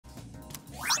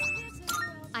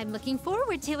I'm looking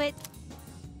forward to it.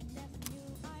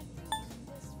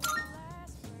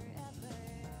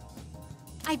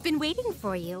 I've been waiting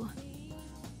for you.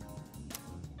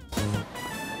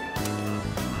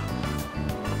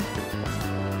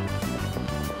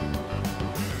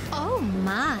 Oh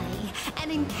my! An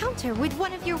encounter with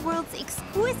one of your world's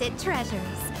exquisite treasures,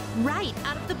 right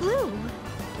out of the blue.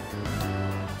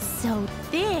 So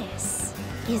this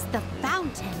is the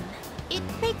fountain. It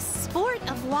makes sport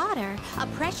of water, a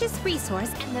precious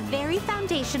resource and the very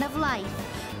foundation of life.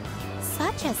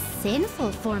 Such a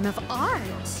sinful form of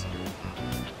art.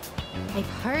 I've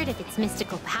heard of its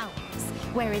mystical powers,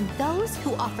 wherein those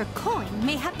who offer coin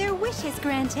may have their wishes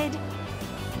granted.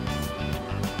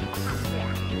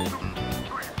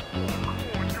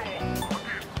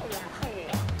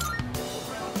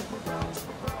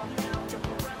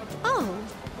 Oh,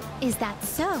 is that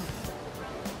so?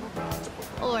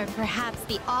 Or perhaps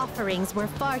the offerings were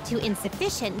far too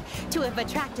insufficient to have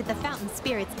attracted the fountain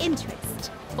spirit's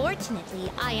interest.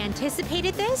 Fortunately, I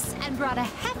anticipated this and brought a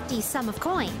hefty sum of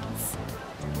coins.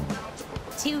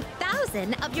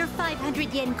 2,000 of your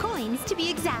 500 yen coins, to be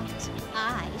exact.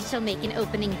 I shall make an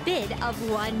opening bid of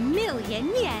 1,000,000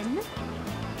 yen.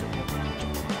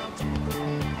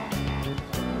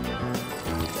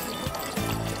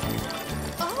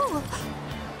 Oh!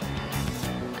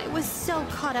 I was so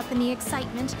caught up in the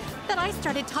excitement that I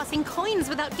started tossing coins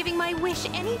without giving my wish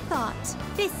any thought.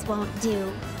 This won't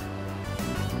do.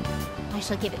 I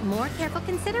shall give it more careful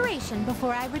consideration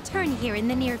before I return here in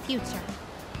the near future.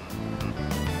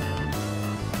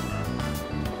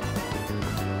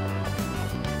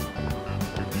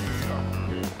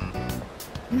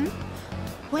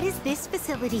 What is this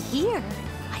facility here?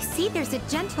 I see there's a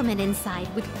gentleman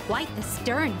inside with quite the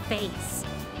stern face.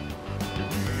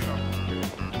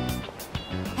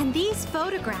 And these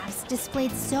photographs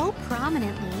displayed so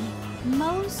prominently.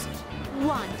 Most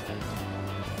wanted.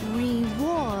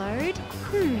 Reward?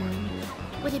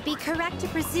 Would it be correct to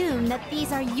presume that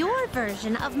these are your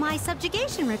version of my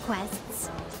subjugation requests?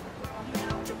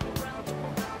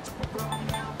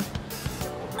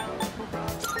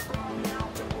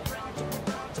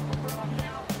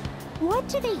 What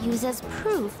do they use as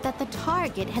proof that the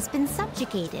target has been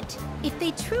subjugated? If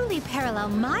they truly parallel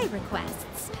my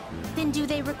requests, then do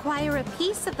they require a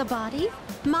piece of the body?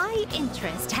 My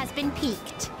interest has been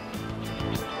piqued.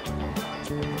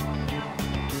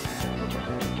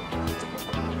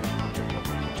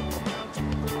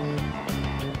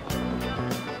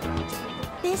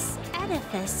 This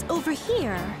edifice over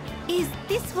here, is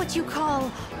this what you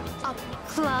call a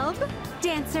club?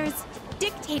 Dancers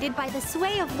dictated by the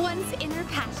sway of one's inner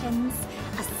passions.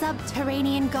 A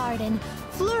subterranean garden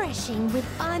flourishing with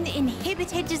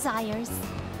uninhibited desires.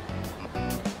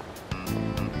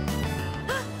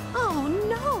 Oh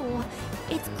no!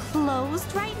 It's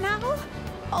closed right now?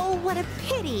 Oh, what a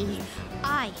pity!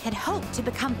 I had hoped to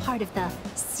become part of the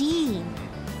scene.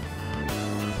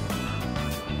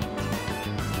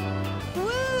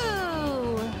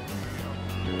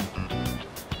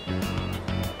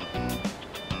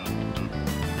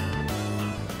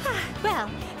 Well,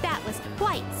 that was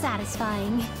quite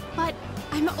satisfying, but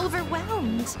I'm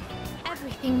overwhelmed.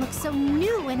 Everything looks so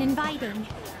new and inviting.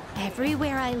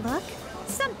 Everywhere I look,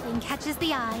 something catches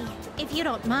the eye. If you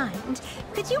don't mind,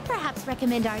 could you perhaps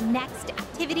recommend our next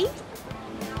activity?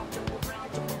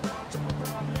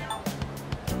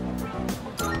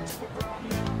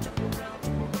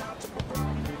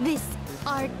 This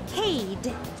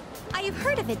arcade. I have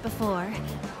heard of it before.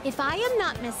 If I am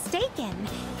not mistaken,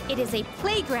 it is a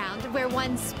playground where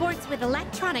one sports with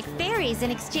electronic fairies in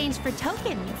exchange for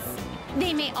tokens.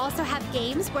 They may also have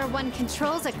games where one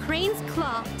controls a crane's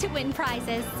claw to win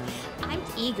prizes. I'm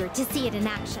eager to see it in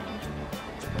action.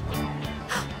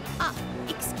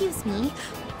 Excuse me,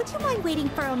 would you mind waiting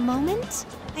for a moment?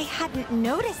 I hadn't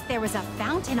noticed there was a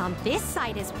fountain on this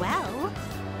side as well.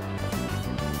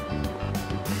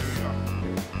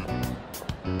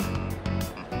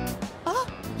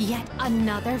 Yet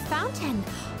another fountain.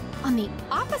 On the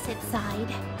opposite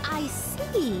side, I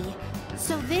see.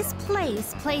 So this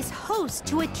place plays host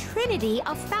to a trinity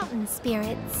of fountain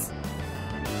spirits.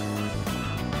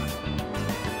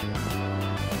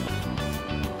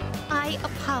 I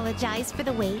apologize for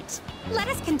the wait. Let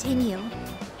us continue.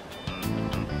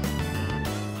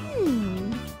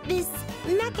 This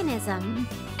mechanism.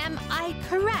 Am I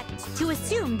correct to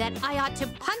assume that I ought to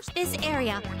punch this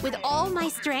area with all my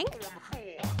strength?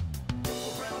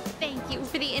 Thank you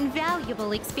for the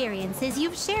invaluable experiences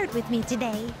you've shared with me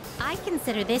today. I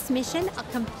consider this mission a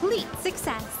complete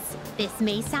success. This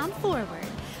may sound forward,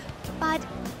 but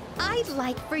I'd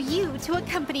like for you to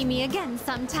accompany me again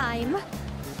sometime.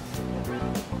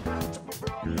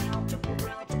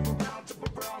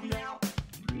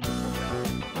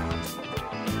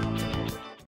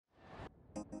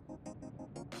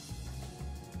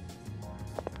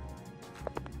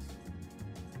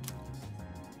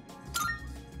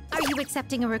 Are you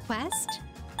accepting a request?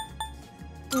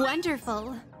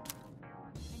 Wonderful.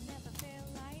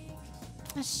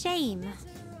 A shame.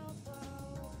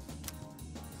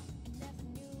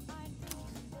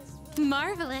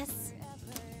 Marvelous.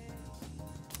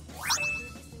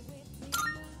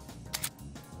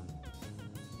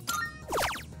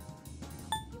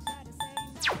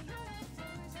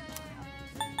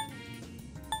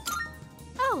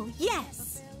 Oh,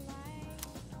 yes.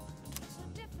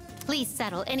 Please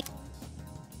settle any...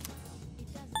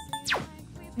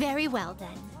 Very well,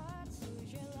 then.